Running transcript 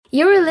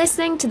You're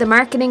listening to The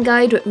Marketing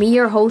Guide with me,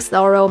 your host,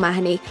 Laura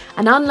O'Mahony,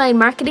 an online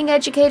marketing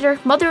educator,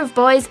 mother of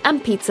boys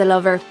and pizza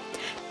lover.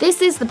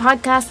 This is the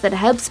podcast that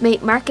helps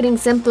make marketing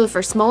simple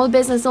for small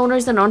business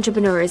owners and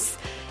entrepreneurs.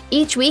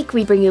 Each week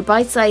we bring you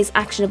bite-sized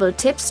actionable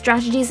tips,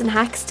 strategies and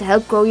hacks to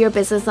help grow your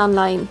business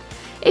online.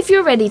 If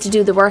you're ready to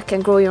do the work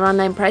and grow your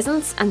online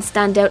presence and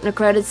stand out in a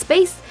crowded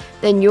space,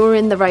 then you're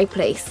in the right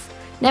place.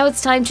 Now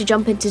it's time to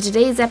jump into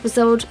today's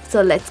episode,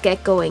 so let's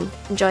get going.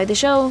 Enjoy the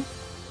show.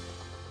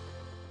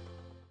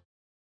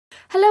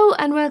 Hello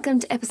and welcome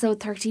to episode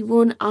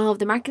 31 of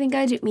The Marketing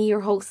Guide with me,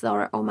 your host,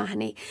 Laura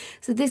O'Mahony.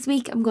 So this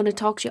week I'm going to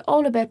talk to you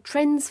all about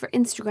trends for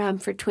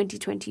Instagram for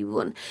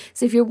 2021.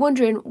 So if you're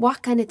wondering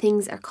what kind of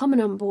things are coming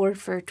on board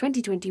for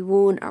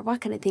 2021 or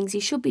what kind of things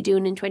you should be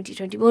doing in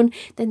 2021,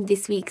 then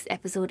this week's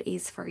episode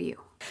is for you.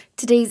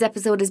 Today's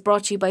episode is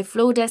brought to you by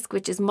Flowdesk,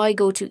 which is my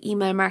go-to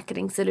email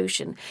marketing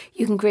solution.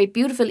 You can create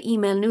beautiful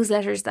email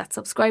newsletters that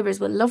subscribers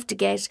will love to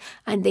get,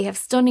 and they have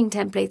stunning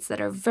templates that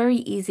are very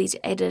easy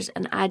to edit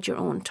and add your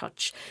own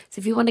touch. So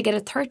if you want to get a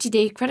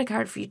 30-day credit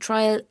card free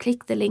trial,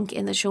 click the link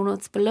in the show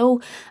notes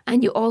below,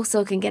 and you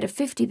also can get a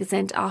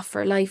 50% off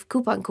for life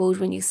coupon code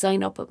when you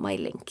sign up with my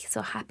link.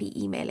 So happy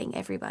emailing,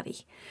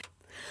 everybody.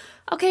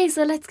 Okay,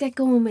 so let's get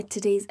going with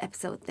today's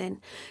episode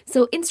then.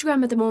 So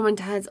Instagram at the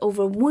moment has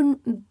over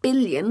 1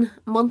 billion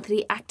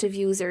monthly active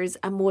users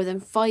and more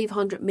than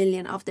 500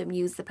 million of them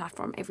use the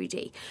platform every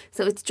day.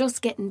 So it's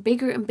just getting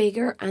bigger and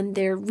bigger, and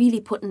they're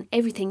really putting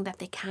everything that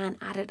they can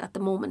at it at the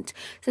moment.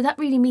 So that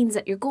really means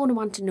that you're going to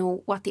want to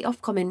know what the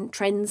upcoming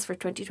trends for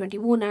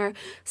 2021 are,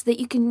 so that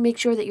you can make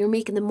sure that you're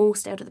making the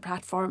most out of the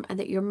platform and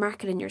that you're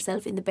marketing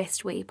yourself in the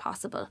best way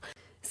possible.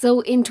 So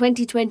in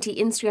 2020,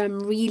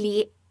 Instagram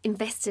really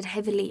invested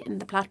heavily in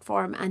the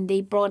platform, and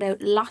they brought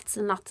out lots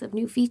and lots of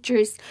new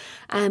features,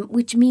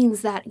 which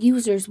means that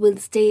users will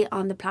stay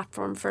on the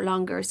platform for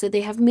longer. So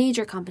they have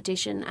major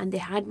competition, and they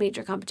had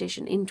major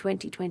competition in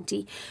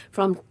 2020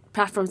 from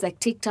platforms like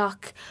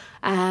TikTok,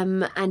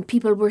 and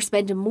people were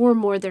spending more and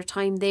more of their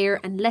time there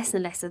and less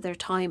of their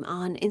time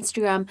on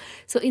Instagram.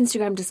 So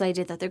Instagram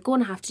decided that they're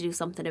going to have to do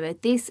something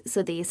about this.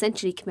 So they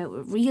essentially came out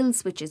with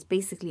Reels, which is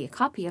basically a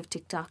copy of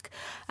TikTok.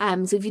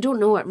 So if you don't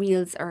know what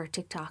Reels or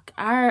TikTok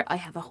are, I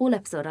have a whole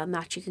episode on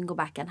that. You can go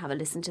back and have a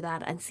listen to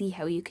that and see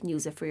how you can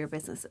use it for your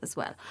business as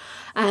well.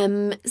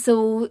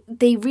 So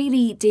they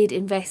really did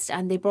invest,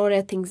 and they brought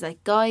out things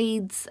like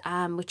guides,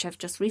 which have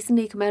just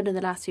recently come out in the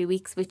last few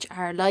weeks, which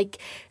are like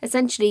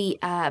essentially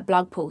a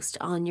blog post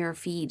on your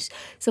feed.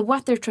 So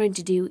what they're trying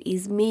to do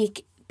is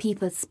make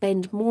people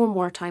spend more and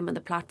more time on the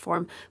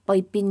platform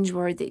by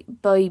binging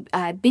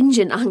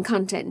on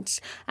content,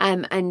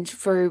 and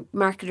for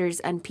marketers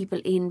and people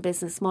in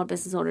business, small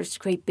business owners, to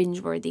create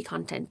binge-worthy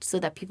content so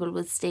that people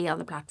will stay on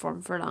the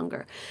platform for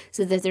longer,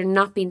 so that they're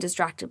not being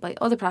distracted by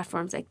other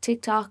platforms like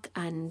TikTok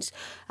and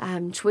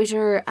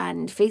Twitter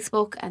and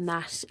Facebook, and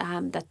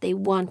that they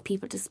want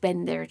people to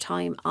spend their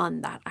time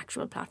on that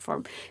actual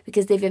platform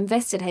because they've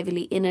invested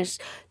heavily in it.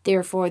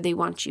 Therefore, they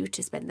want you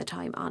to spend the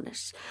time on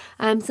it.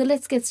 So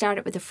let's get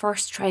started with the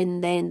first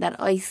trend then that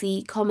I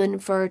see coming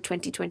for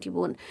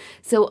 2021.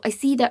 So I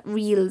see that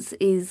Reels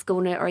is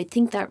going to, or I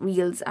think that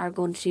Reels are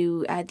going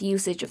to, the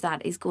usage of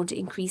that is going to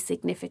increase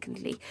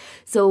significantly.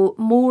 So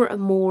more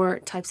and more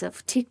types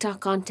of TikTok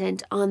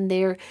content on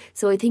there.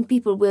 So I think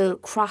people will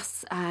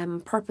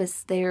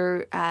purpose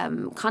their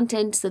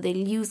content. So they'll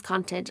use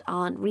content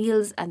on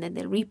Reels and then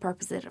they'll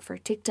repurpose it for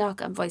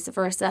TikTok and vice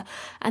versa.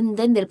 And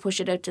then they'll push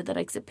it out to the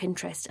likes of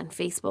Pinterest and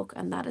Facebook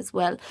and that as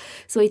well.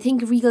 So I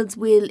think Reels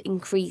will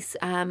increase.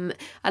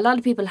 A lot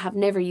of people have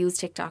never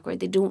used TikTok, or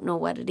they don't know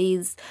what it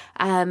is.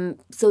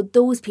 So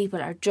those people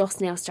are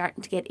just now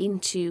starting to get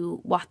into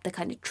what the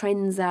kind of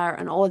trends are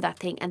and all that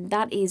thing. And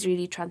that is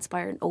really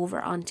transpiring over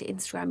onto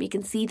Instagram. You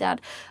can see that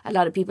a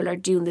lot of people are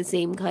doing the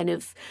same kind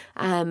of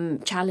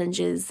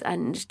challenges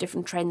and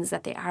different trends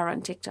that they are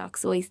on TikTok.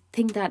 So I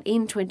think that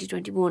in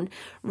 2021,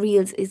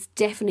 Reels is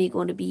definitely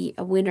going to be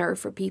a winner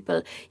for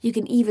people. You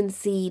can even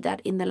see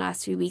that in the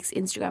last few weeks,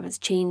 Instagram has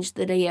changed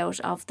the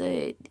layout of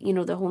the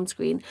home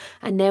screen.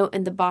 And now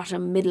in the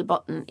bottom middle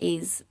button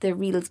is the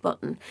Reels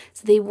button.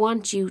 So they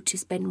want you to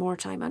spend more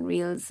time on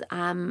Reels,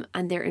 and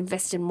they're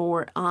investing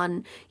more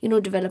on,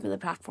 developing the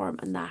platform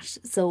and that.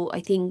 So I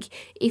think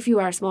if you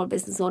are a small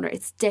business owner,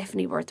 it's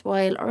definitely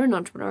worthwhile, or an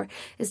entrepreneur,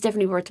 it's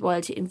definitely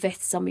worthwhile to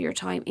invest some of your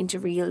time into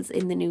Reels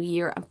in the new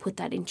year and put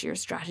that into your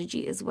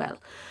strategy as well.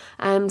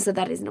 So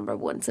that is number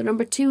one. So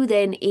number two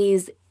then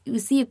is you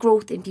see a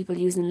growth in people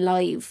using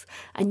live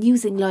and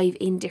using live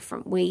in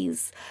different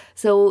ways.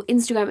 So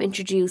Instagram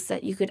introduced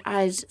that you could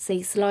add,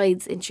 say,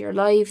 slides into your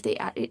live. They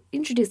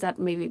introduced that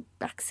maybe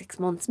back 6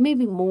 months,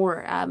 maybe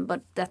more,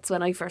 but that's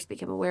when I first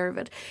became aware of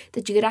it,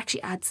 that you could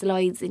actually add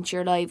slides into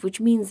your live, which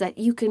means that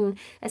you can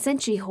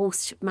essentially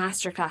host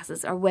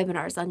masterclasses or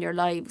webinars on your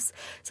lives.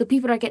 So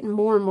people are getting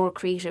more and more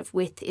creative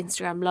with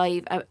Instagram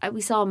Live.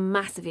 We saw a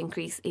massive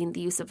increase in the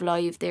use of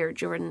live there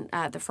during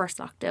the first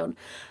lockdown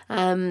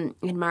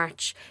in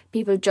March.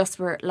 People just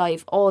were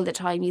live all the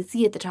time. You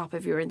see at the top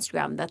of your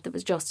Instagram that there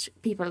was just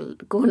people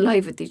going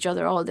live with each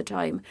other all the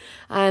time.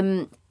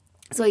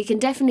 So you can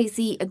definitely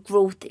see a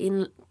growth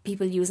in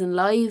people using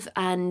live,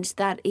 and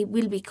that it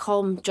will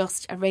become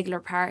just a regular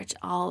part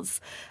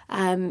of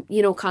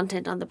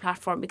content on the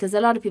platform, because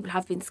a lot of people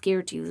have been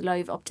scared to use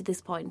live up to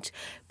this point,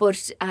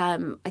 but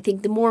I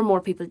think the more and more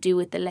people do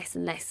it, the less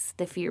and less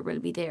the fear will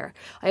be there.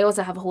 I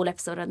also have a whole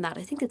episode on that.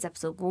 I think it's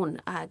episode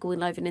 1, going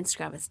live on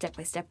Instagram, a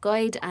step-by-step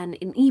guide and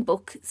an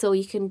ebook, so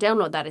you can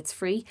download that. It's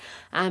free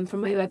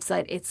from my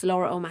website. It's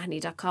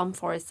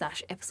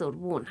lauraomahony.com/episode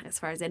 1 as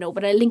far as I know,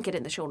 but I'll link it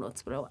in the show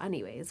notes below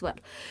anyway as well.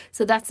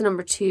 So that's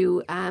number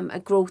 2,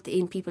 a growth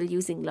in people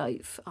using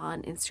live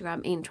on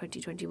Instagram in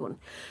 2021.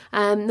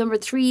 Number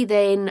 3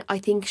 then, I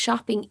think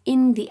shopping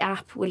in the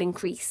app will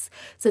increase.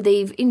 So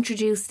they've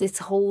introduced this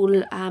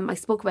whole, I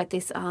spoke about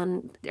this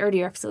on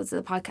earlier episodes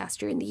of the podcast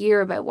during the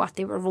year about what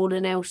they were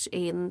rolling out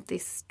in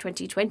this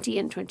 2020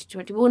 and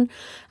 2021.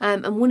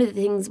 And one of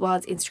the things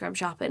was Instagram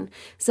shopping.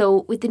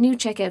 So with the new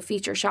checkout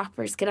feature,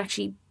 shoppers can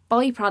actually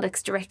buy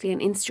products directly on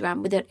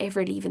Instagram without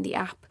ever leaving the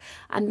app.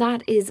 And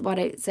that is what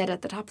I said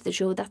at the top of the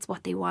show. That's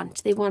what they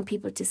want. They want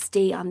people to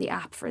stay on the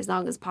app for as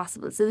long as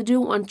possible. So they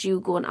don't want you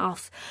going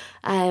off,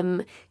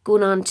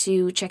 going on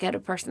to check out a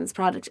person's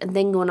product and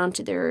then going on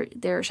to their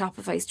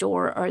Shopify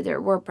store or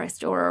their WordPress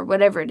store or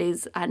whatever it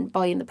is and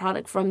buying the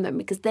product from them,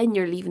 because then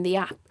you're leaving the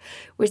app.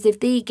 Whereas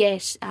if they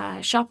get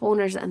shop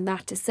owners and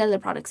that to sell the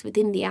products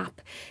within the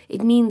app,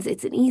 it means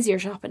it's an easier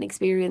shopping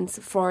experience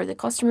for the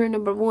customer,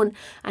 number 1,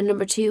 and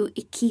number 2,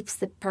 it keeps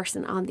the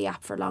person on the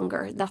app for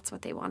longer. That's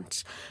what they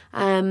want.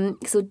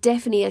 So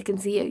definitely I can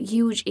see a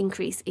huge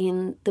increase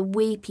in the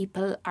way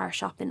people are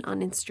shopping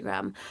on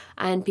Instagram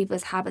and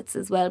people's habits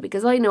as well,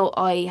 because I know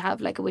I have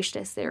like a wish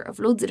list there of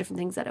loads of different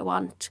things that I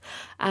want,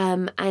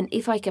 and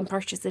if I can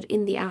purchase it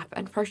in the app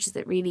and purchase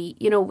it really,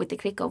 with the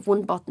click of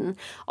one button,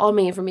 all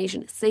my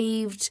information is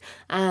saved.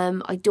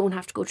 I don't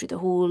have to go through the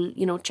whole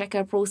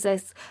checkout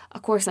process.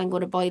 Of course I'm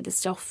going to buy the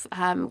stuff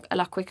a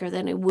lot quicker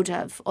than I would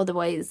have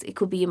otherwise. It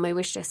could be in my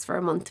wish list for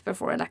a month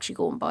before I'll actually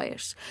go and buy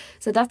it.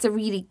 So that's a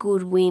really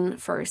good win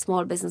for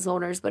small business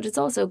owners, but it's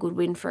also a good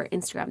win for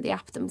Instagram, the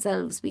app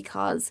themselves,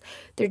 because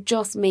they're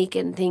just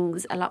making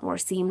things a lot more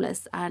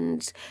seamless,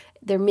 and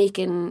they're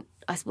making,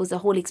 I suppose, the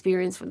whole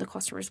experience from the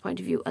customer's point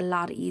of view a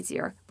lot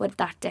easier. But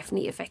that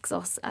definitely affects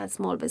us as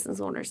small business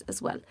owners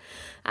as well.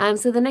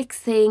 So the next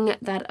thing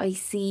that I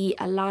see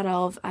a lot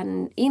of,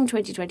 and in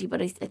 2020,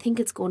 but I think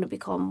it's going to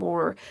become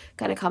more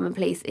kind of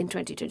commonplace in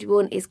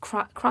 2021, is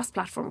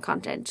cross-platform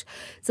content.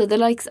 So the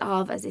likes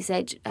of, as I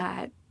said,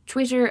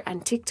 Twitter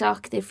and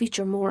TikTok, they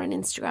feature more on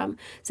Instagram.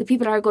 So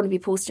people are going to be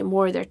posting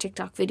more of their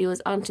TikTok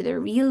videos onto their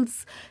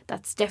reels.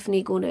 That's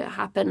definitely going to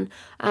happen.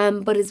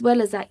 But as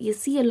well as that, you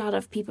see a lot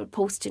of people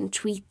posting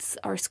tweets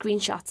or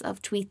screenshots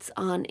of tweets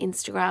on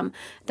Instagram.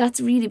 That's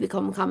really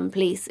become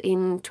commonplace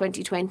in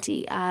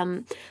 2020.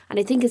 And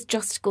I think it's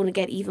just going to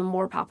get even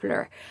more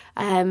popular.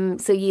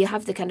 So you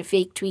have the kind of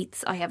fake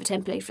tweets. I have a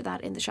template for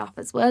that in the shop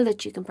as well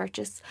that you can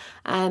purchase,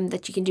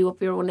 that you can do up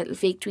your own little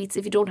fake tweets.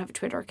 If you don't have a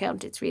Twitter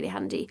account, it's really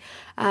handy.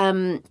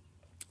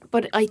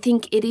 But I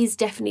think it is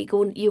definitely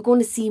you're going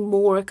to see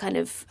more kind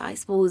of, I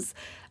suppose,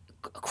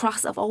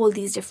 cross of all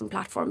these different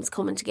platforms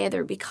coming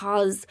together,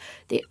 because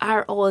they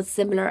are all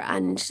similar,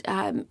 and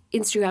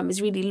Instagram is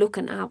really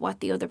looking at what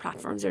the other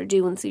platforms are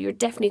doing. So you're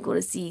definitely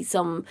going to see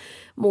some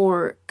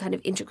more kind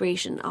of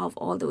integration of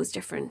all those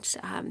different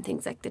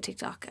things, like the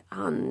TikTok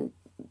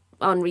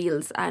on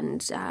Reels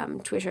and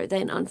Twitter,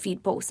 then on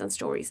feed posts and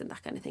stories and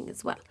that kind of thing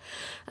as well.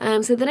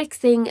 So the next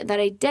thing that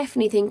I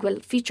definitely think will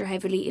feature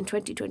heavily in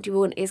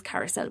 2021 is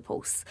carousel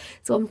posts.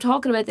 So I'm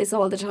talking about this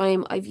all the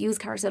time. I've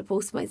used carousel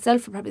posts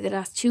myself for probably the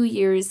last 2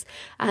 years.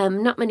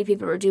 Not many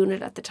people were doing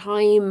it at the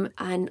time,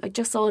 and I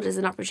just saw it as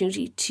an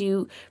opportunity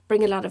to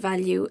bring a lot of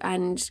value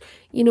and,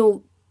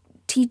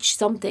 teach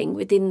something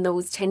within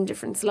those 10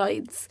 different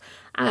slides.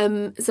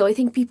 So I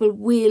think people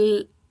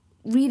will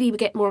really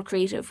get more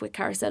creative with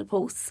carousel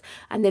posts,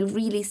 and they'll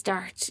really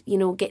start,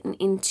 getting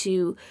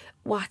into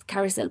what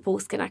carousel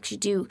posts can actually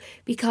do,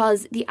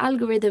 because the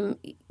algorithm,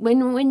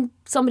 when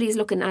somebody is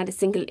looking at a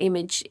single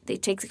image,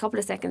 it takes a couple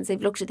of seconds,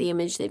 they've looked at the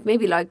image, they've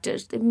maybe liked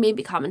it, they've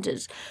maybe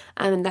commented,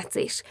 and that's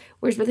it.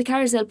 Whereas with a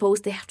carousel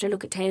post, they have to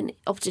look at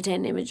up to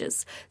 10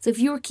 images. So if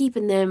you're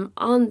keeping them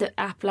on the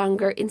app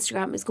longer,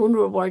 Instagram is going to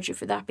reward you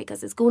for that,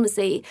 because it's going to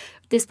say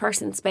this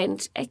person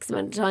spent X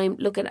amount of time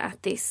looking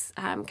at this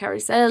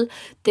carousel,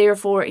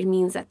 therefore it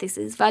means that this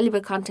is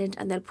valuable content,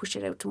 and they'll push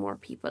it out to more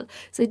people.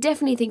 So I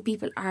definitely think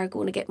people are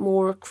going to get more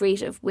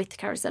creative with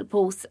carousel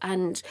posts,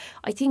 and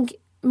I think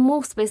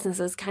most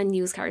businesses can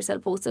use carousel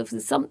posts. So if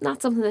it's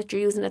not something that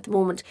you're using at the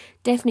moment,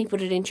 definitely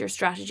put it into your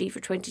strategy for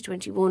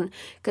 2021,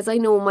 because I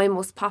know my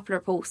most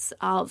popular posts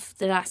of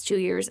the last 2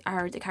 years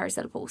are the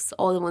carousel posts,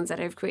 all the ones that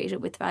I've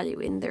created with value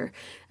in there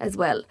as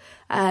well.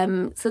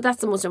 So that's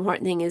the most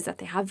important thing, is that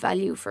they have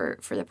value for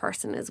the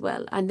person as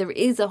well. And there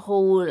is a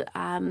whole,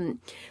 I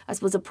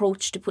suppose,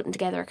 approach to putting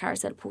together a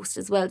carousel post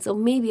as well. So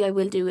maybe I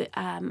will do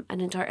an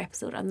entire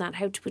episode on that,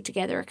 how to put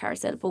together a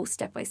carousel post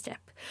step by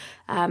step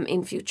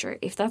in future,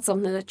 if that's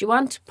something something that you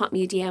want, pop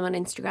me a DM on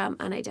Instagram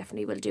and I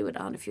definitely will do it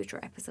on a future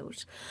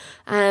episode.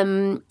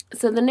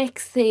 So the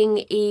next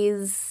thing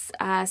is,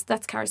 so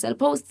that's carousel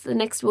posts. The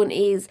next one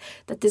is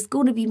that there's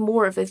going to be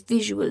more of a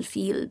visual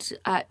feed,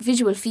 not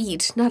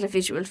a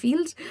visual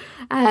field.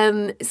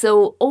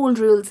 So old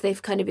rules,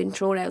 they've kind of been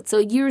thrown out. So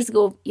years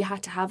ago, you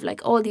had to have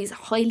like all these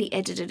highly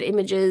edited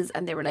images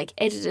and they were like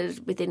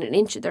edited within an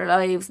inch of their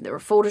lives and they were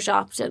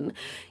photoshopped, and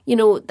you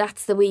know,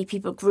 that's the way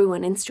people grew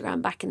on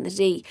Instagram back in the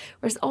day.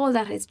 Whereas all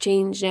that has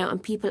changed now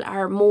and people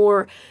are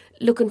more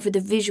looking for the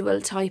visual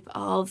type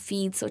of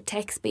feed, so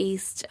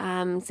text-based,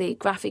 say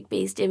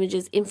graphic-based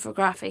images,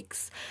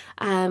 infographics,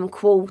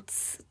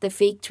 quotes, the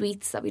fake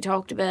tweets that we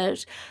talked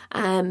about,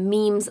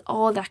 memes,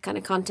 all that kind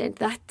of content.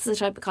 That's the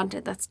type of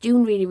content that's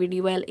doing really,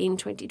 really well in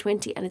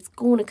 2020 and it's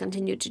going to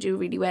continue to do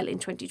really well in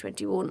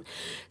 2021.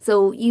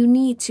 So you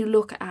need to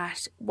look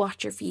at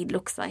what your feed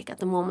looks like at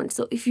the moment.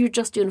 So if you're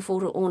just doing a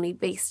photo-only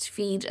based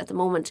feed at the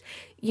moment,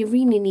 you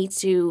really need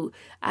to,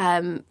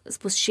 I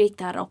suppose, shake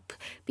that up,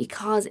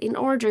 because in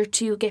order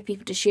to get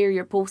people to share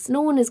your posts,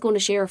 no one is going to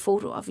share a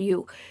photo of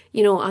you,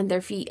 you know, on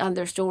their feed, on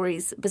their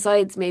stories,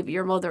 besides maybe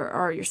your mother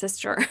or your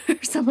sister or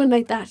someone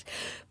like that.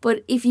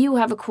 But if you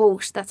have a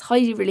quote that's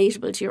highly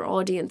relatable to your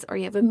audience, or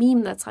you have a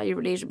meme that's highly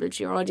relatable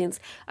to your audience,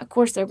 of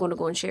course they're going to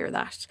go and share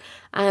that.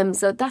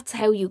 So that's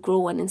how you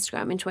grow on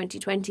Instagram in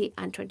 2020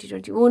 and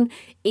 2021,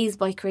 is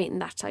by creating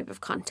that type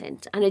of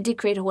content. And I did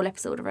create a whole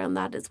episode around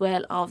that as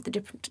well, of the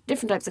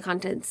different types of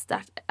contents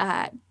that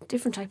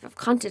different type of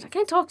content. I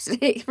can't talk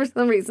today for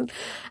some reason.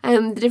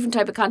 The different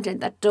type of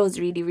content that does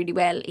really, really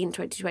well in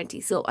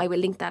 2020. So I will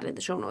link that in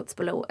the show notes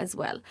below as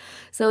well.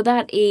 So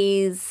that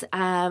is,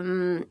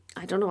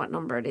 I don't know what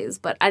number it is,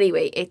 but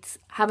anyway, it's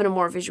having a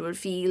more visual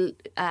feed,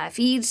 not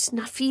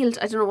field.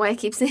 I don't know why I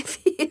keep saying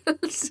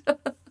field.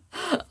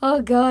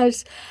 Oh God.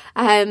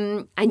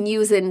 And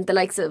using the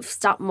likes of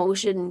stop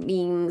motion,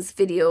 memes,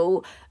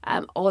 video,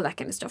 all that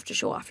kind of stuff to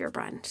show off your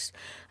brand.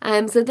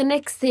 So the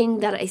next thing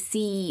that I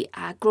see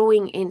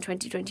growing in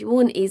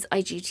 2021 is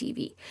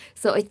IGTV.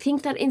 So I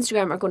think that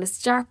Instagram are going to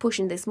start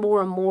pushing this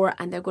more and more,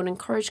 and they're going to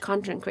encourage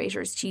content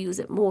creators to use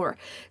it more.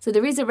 So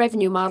there is a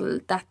revenue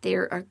model that they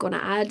are going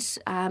to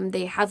add.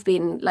 They have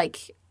been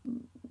like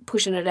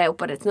pushing it out,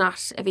 but it's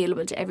not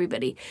available to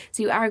everybody.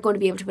 So you are going to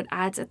be able to put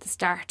ads at the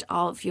start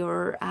of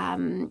your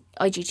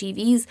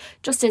IGTVs,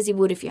 just as you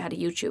would if you had a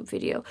YouTube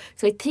video.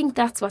 So I think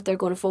that's what they're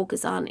going to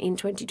focus on in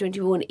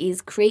 2021,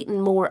 is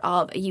creating more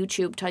of a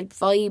YouTube type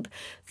vibe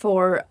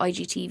for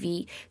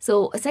IGTV.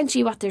 So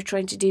essentially what they're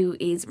trying to do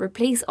is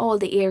replace all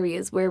the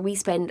areas where we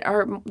spend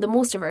the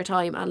most of our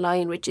time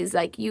online, which is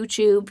like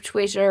YouTube,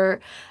 Twitter,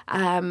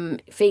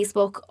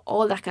 Facebook,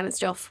 all that kind of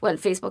stuff. Well,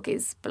 Facebook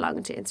is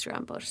belonging to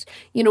Instagram, but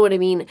you know what I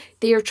mean.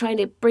 They're trying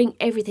to bring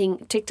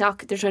everything,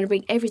 TikTok, they're trying to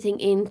bring everything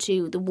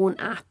into the one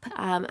app,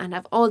 and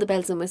have all the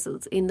bells and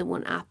whistles in the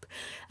one app.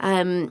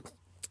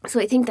 So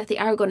I think that they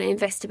are going to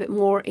invest a bit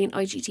more in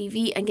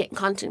IGTV and getting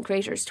content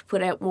creators to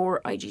put out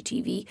more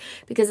IGTV,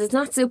 because it's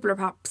not super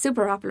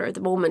popular at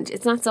the moment.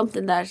 It's not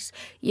something that,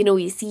 you know,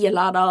 you see a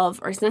lot of,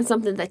 or it's not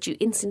something that you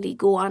instantly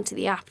go onto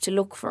the app to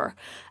look for.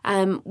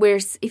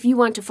 Whereas if you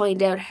want to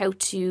find out how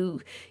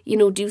to, you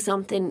know, do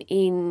something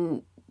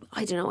in,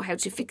 I don't know, how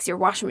to fix your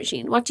washing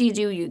machine, what do?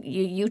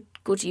 You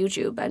go to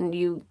YouTube and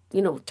you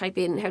know, type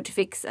in how to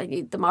fix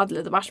the model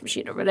of the washing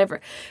machine or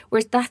whatever.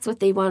 Whereas that's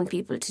what they want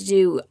people to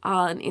do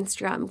on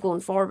Instagram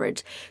going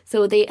forward.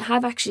 So they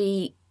have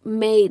actually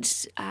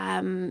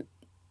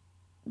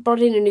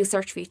brought in a new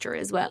search feature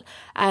as well,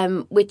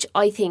 which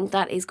I think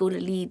that is going to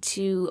lead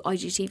to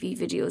IGTV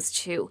videos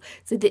too.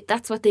 So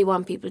that's what they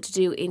want people to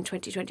do in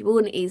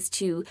 2021, is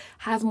to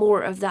have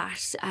more of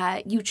that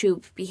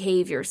YouTube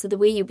behaviour. So the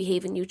way you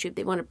behave in YouTube,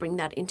 they want to bring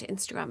that into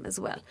Instagram as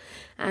well.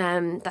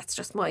 That's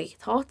just my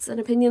thoughts and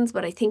opinions,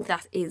 but I think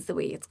that is the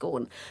way it's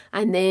going.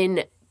 And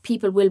then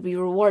people will be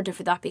rewarded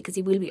for that, because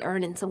you will be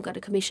earning some kind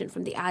of commission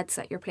from the ads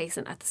that you're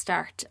placing at the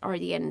start or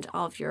the end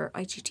of your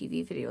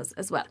IGTV videos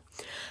as well.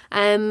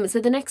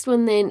 So the next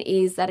one then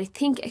is that I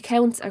think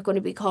accounts are going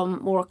to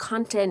become more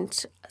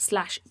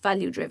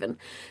content/value driven.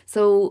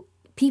 So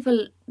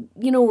people,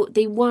 you know,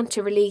 they want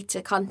to relate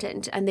to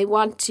content and they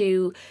want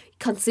to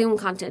consume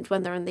content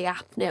when they're in the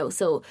app now.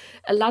 So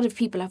a lot of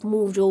people have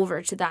moved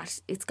over to that.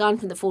 It's gone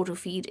from the photo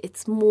feed.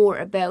 It's more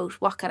about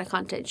what kind of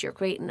content you're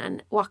creating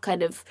and what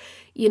kind of,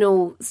 you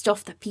know,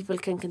 stuff that people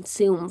can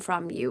consume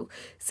from you.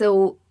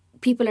 So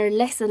people are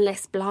less and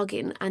less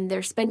blogging, and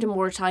they're spending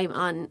more time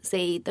on,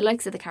 say, the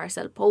likes of the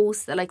carousel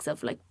posts, the likes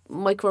of like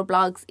micro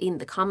blogs in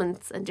the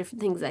comments and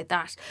different things like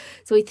that.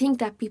 So I think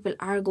that people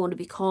are going to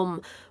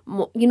become,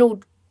 you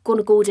know, going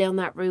to go down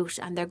that route,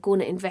 and they're going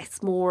to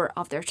invest more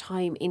of their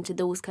time into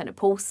those kind of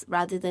posts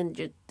rather than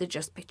the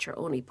just picture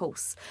only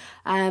posts.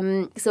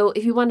 So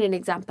if you want an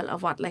example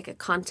of what like a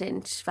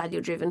content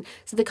value driven,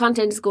 so the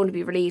content is going to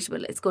be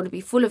relatable, it's going to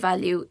be full of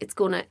value, it's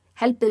going to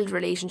help build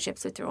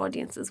relationships with your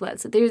audience as well.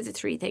 So there's the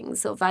three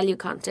things. So value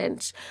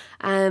content,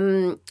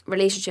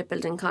 relationship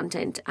building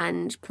content,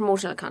 and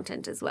promotional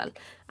content as well.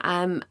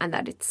 And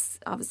that it's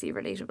obviously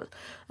relatable.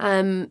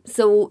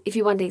 So if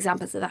you want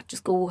examples of that,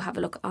 just go have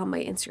a look on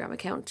my Instagram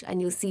account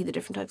and you'll see the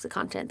different types of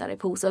content that I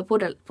post. So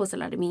I post a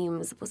lot of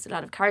memes, I post a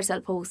lot of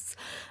carousel posts,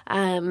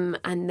 and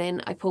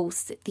then I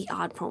post the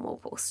odd promo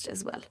post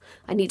as well.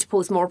 I need to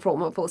post more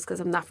promo posts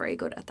because I'm not very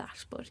good at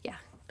that. But yeah,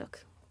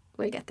 look,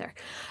 we'll get there.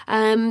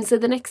 So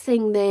the next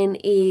thing then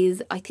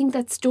is, I think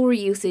that story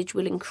usage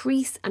will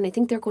increase, and I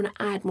think they're going to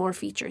add more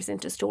features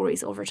into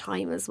stories over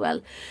time as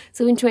well.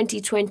 So in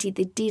 2020,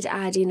 they did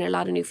add in a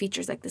lot of new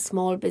features like the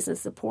small business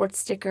support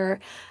sticker.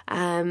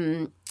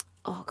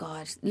 Oh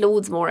God,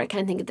 loads more. I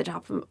can't think off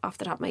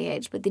the top of my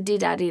head, but they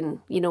did add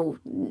in,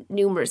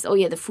 numerous. Oh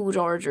yeah, the food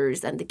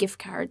orders and the gift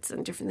cards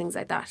and different things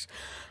like that.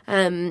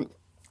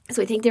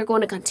 So I think they're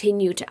going to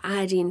continue to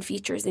add in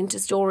features into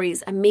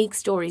stories and make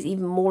stories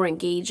even more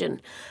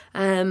engaging.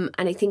 And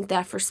I think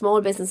that for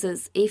small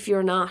businesses, if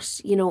you're not,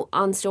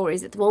 on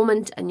stories at the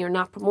moment and you're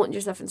not promoting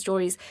yourself in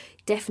stories,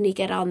 definitely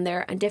get on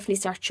there and definitely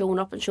start showing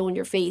up and showing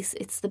your face.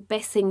 It's the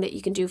best thing that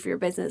you can do for your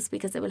business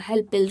because it will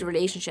help build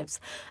relationships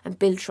and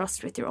build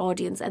trust with your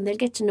audience, and they'll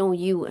get to know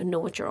you and know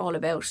what you're all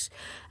about.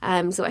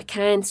 So I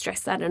can't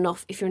stress that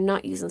enough. If you're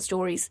not using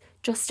stories,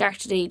 just start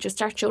today. Just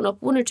start showing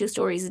up 1 or 2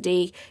 stories a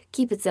day.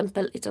 Keep it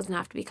simple. It doesn't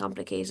have to be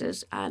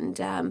complicated, and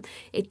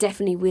it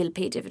definitely will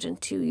pay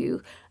dividend to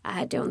you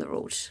down the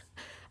road.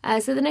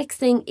 So the next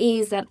thing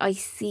is that I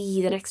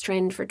see the next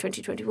trend for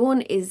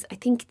 2021 is I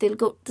think there's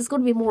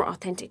going to be more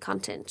authentic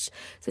content.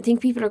 So I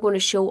think people are going to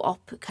show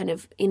up kind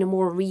of in a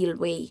more real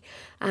way.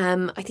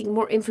 I think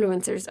more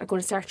influencers are going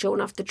to start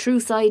showing off the true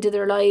side of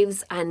their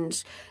lives,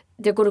 and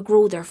they're going to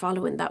grow their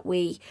following that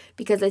way,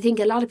 because I think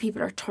a lot of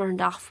people are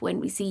turned off when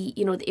we see,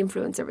 the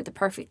influencer with the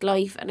perfect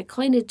life, and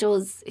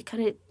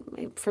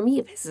for me,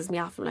 it pisses me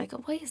off. I'm like,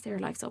 oh, why is their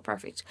life so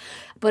perfect?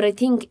 But I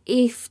think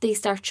if they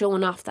start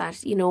showing off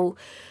that,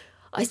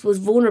 I suppose,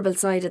 vulnerable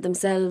side of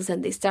themselves,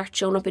 and they start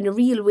showing up in a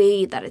real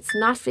way, that it's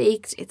not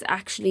faked, it's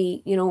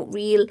actually,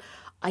 real,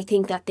 I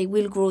think that they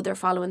will grow their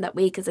following that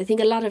way, because I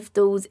think a lot of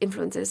those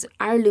influencers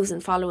are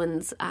losing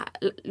followers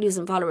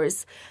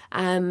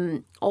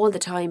all the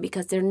time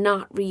because they're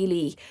not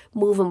really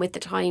moving with the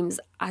times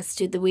as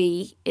to the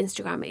way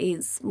Instagram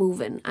is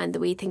moving and the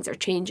way things are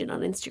changing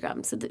on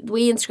Instagram. So the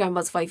way Instagram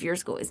was 5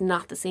 years ago is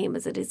not the same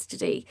as it is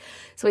today.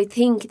 So I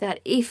think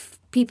that if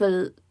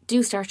people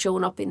do start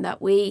showing up in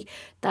that way,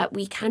 that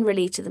we can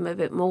relate to them a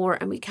bit more,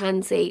 and we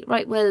can say,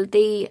 right, well,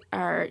 they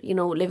are,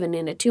 living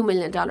in a $2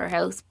 million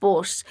house,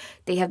 but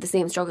they have the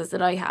same struggles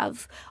that I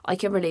have. I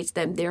can relate to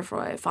them,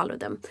 therefore I follow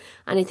them.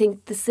 And I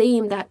think the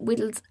same that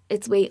whittles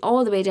its way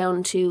all the way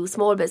down to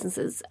small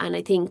businesses. And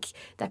I think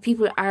that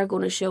people are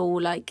going to show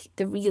like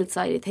the real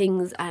side of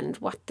things and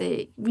what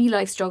the real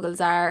life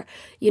struggles are.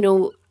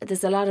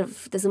 There's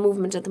a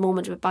movement at the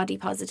moment with body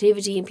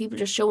positivity, and people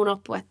just showing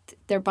up what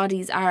their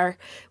bodies are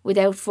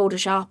without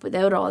Photoshop,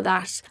 without all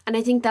that. And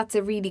I think that's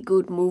a really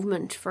good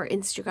movement for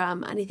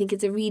Instagram, and I think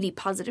it's a really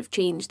positive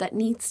change that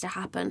needs to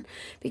happen,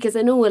 because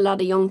I know a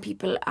lot of young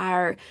people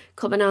are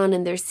coming on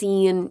and they're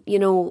seeing,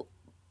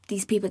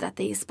 these people that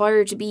they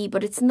aspire to be,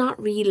 but it's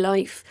not real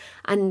life,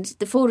 and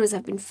the photos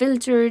have been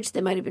filtered,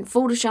 they might have been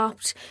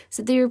photoshopped,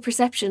 so their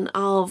perception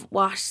of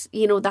what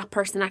that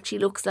person actually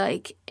looks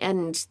like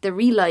and the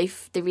real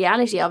life, the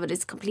reality of it,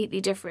 is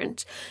completely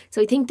different.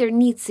 So I think there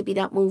needs to be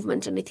that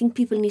movement, and I think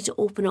people need to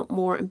open up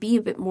more and be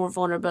a bit more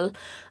vulnerable.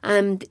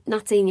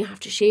 Not saying you have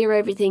to share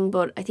everything,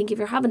 but I think if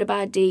you're having a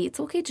bad day, it's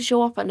okay to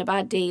show up on a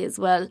bad day as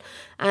well,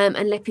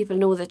 and let people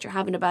know that you're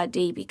having a bad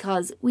day,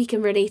 because we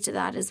can relate to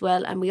that as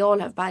well, and we all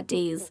have bad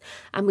days.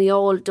 And we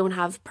all don't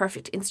have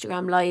perfect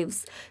Instagram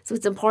lives. So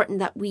it's important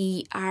that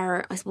we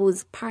are, I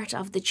suppose, part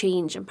of the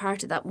change and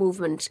part of that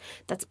movement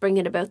that's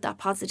bringing about that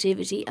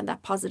positivity and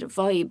that positive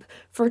vibe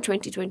for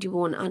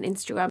 2021 on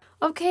Instagram.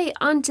 Okay,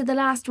 on to the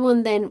last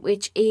one then,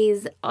 which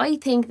is, I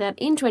think that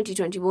in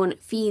 2021,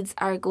 feeds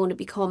are going to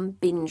become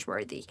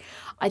binge-worthy.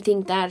 I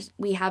think that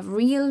we have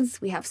reels,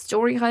 we have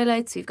story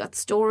highlights, we've got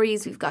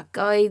stories, we've got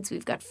guides,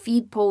 we've got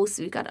feed posts,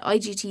 we've got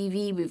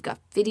IGTV, we've got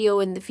video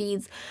in the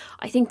feeds.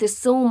 I think there's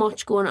so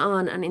much going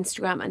on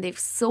Instagram, and they've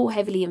so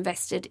heavily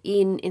invested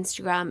in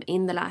Instagram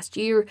in the last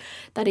year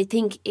that I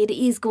think it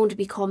is going to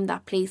become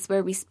that place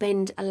where we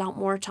spend a lot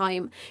more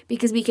time,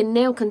 because we can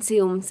now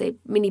consume, say,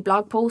 mini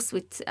blog posts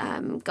with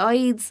guides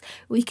guides.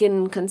 We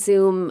can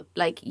consume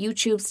like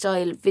YouTube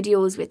style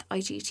videos with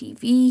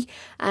IGTV.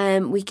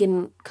 We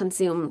can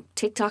consume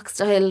TikTok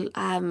style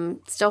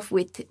stuff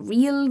with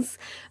reels.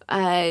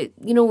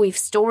 We've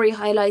story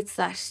highlights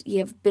that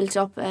you've built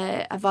up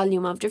a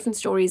volume of different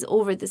stories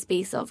over the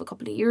space of a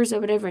couple of years or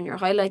whatever, and your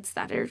highlights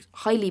that are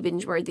highly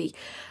binge worthy.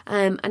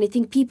 And I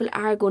think people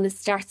are going to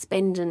start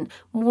spending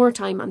more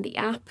time on the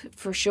app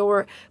for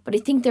sure, but I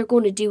think they're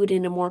going to do it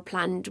in a more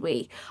planned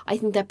way. I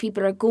think that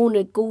people are going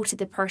to go to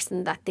the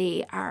person that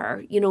they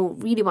are,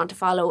 really want to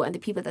follow, and the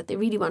people that they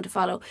really want to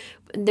follow.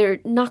 They're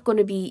not going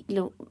to be,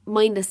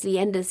 mindlessly,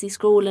 endlessly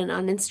scrolling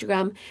on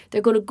Instagram.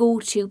 They're going to go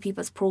to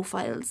people's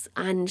profiles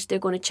and they're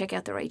going to check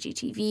out their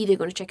IGTV, they're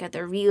going to check out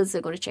their reels,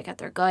 they're going to check out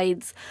their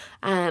guides,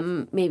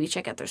 maybe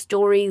check out their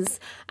stories,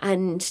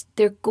 and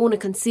they're going to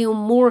consume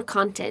more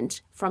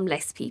content from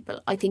less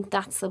people. I think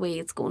that's the way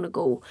it's going to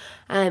go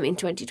in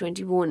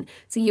 2021.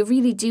 So you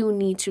really do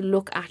need to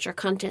look at your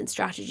content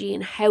strategy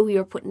and how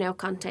you're putting out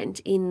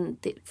content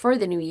for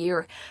the new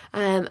year,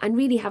 and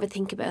really have a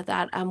think about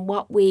that, and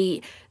what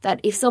way that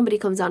if somebody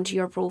comes onto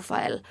your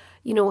profile,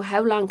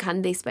 how long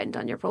can they spend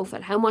on your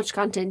profile? How much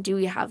content do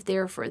you have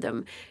there for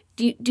them?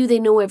 Do they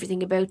know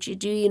everything about you?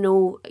 Do you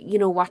know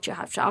what you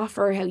have to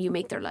offer, how you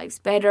make their lives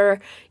better?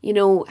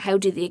 How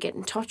do they get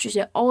in touch with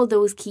you? All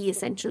those key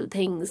essential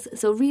things.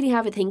 So really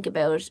have a think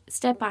about,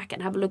 step back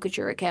and have a look at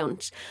your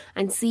account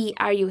and see,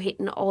 are you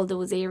hitting all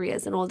those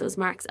areas and all those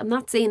marks? I'm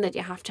not saying that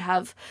you have to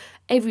have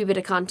every bit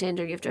of content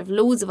or you have to have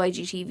loads of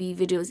IGTV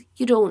videos.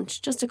 You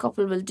don't. Just a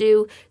couple will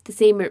do. The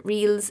same with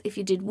reels. If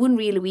you did one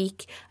reel a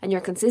week and you're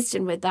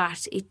consistent with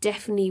that, it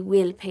definitely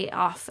will pay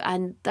off,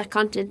 and that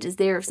content is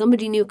there. If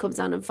somebody new comes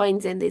on and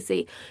finds in, they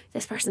say,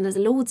 this person has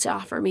loads to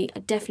offer me, I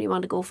definitely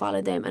want to go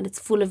follow them, and it's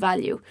full of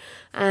value.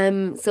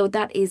 So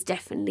that is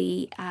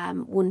definitely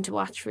one to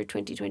watch for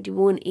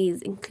 2021,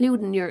 is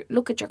including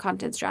look at your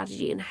content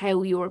strategy and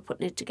how you're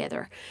putting it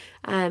together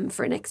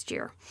for next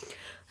year.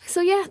 So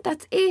yeah,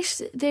 that's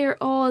it.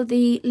 They're all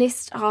the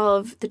list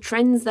of the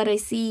trends that I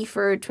see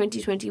for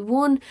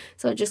 2021.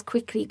 So I'll just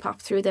quickly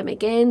pop through them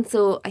again.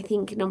 So I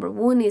think number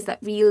 1 is that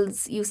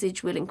Reels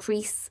usage will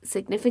increase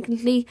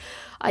significantly.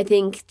 I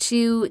think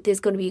 2, there's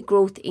going to be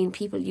growth in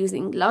people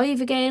using Live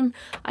again.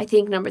 I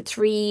think number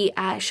 3,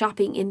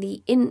 shopping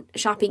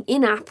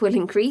in app will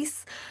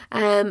increase.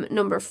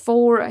 Number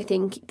 4, I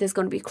think there's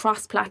going to be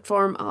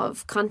cross-platform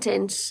of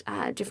content,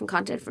 different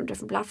content from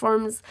different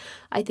platforms.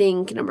 I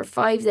think number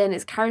 5 then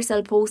is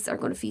carousel posts are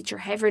going to feature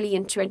heavily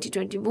in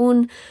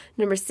 2021.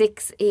 Number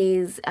 6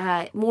 is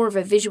more of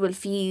a visual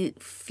feed.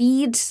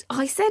 Oh,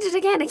 I said it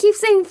again. I keep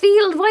saying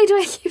field. Why do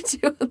I keep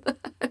doing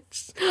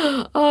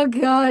that? Oh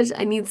God,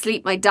 I need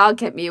sleep. My dog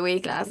kept me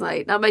awake last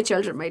night. Not my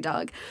children, my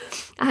dog.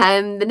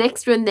 The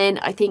next one then,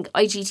 I think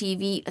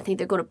IGTV, I think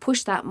they're going to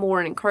push that more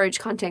and encourage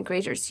content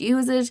creators to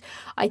use it.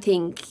 I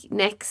think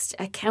next,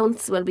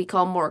 accounts will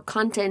become more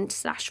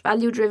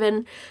content/value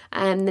driven.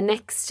 And the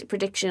next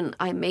prediction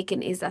I'm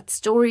making is that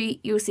story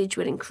usage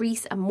will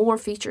increase and more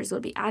features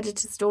will be added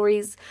to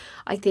stories.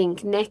 I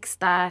think next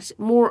that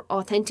more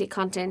authentic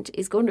content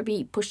is going to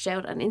be pushed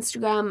out on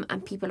Instagram,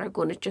 and people are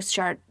going to just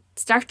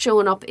start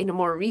showing up in a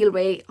more real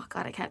way. Oh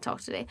God, I can't talk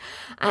today.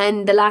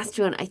 And the last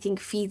one, I think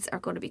feeds are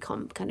going to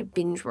become kind of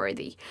binge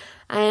worthy.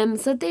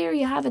 So there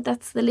you have it.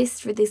 That's the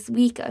list for this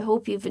week. I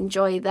hope you've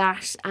enjoyed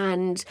that,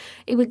 and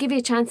it will give you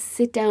a chance to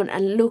sit down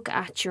and look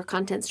at your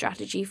content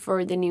strategy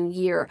for the new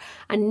year.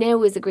 And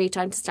now is a great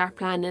time to start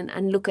planning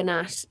and looking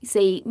at,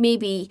 say,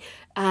 maybe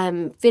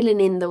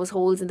filling in those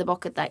holes in the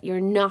bucket that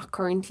you're not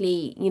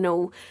currently,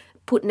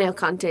 putting out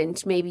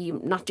content. Maybe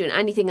you're not doing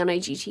anything on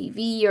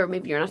IGTV, or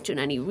maybe you're not doing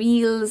any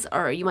reels,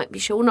 or you might be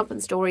showing up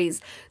in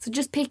stories. So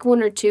just pick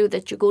 1 or 2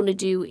 that you're going to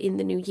do in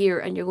the new year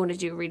and you're going to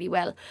do really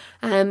well.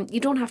 You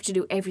don't have to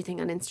do everything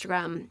on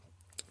Instagram.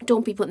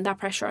 Don't be putting that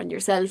pressure on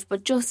yourself,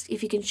 but just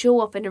if you can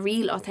show up in a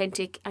real,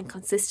 authentic and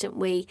consistent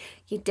way,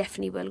 you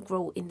definitely will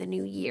grow in the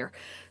new year.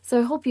 So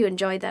I hope you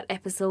enjoyed that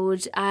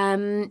episode.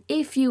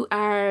 If you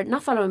are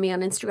not following me on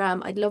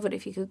Instagram, I'd love it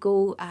if you could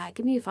go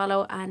give me a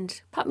follow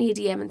and pop me a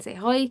DM and say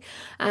hi.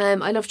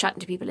 I love chatting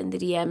to people in the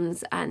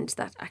DMs, and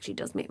that actually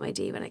does make my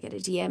day when I get a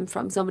DM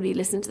from somebody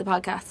listening to the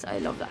podcast. I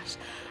love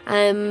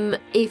that.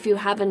 If you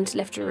haven't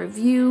left a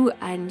review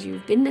and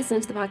you've been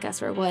listening to the podcast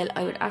for a while,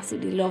 I would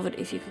absolutely love it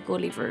if you could go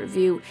leave a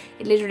review.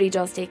 It literally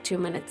does take 2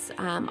 minutes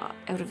out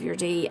of your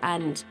day,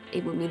 and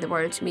it would mean the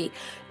world to me.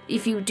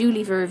 If you do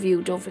leave a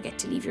review, don't forget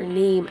to leave your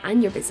name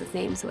and your business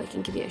name so I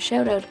can give you a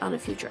shout out on a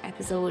future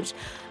episode.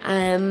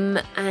 And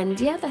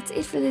yeah, that's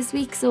it for this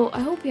week. So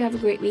I hope you have a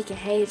great week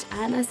ahead,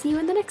 and I'll see you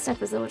in the next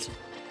episode.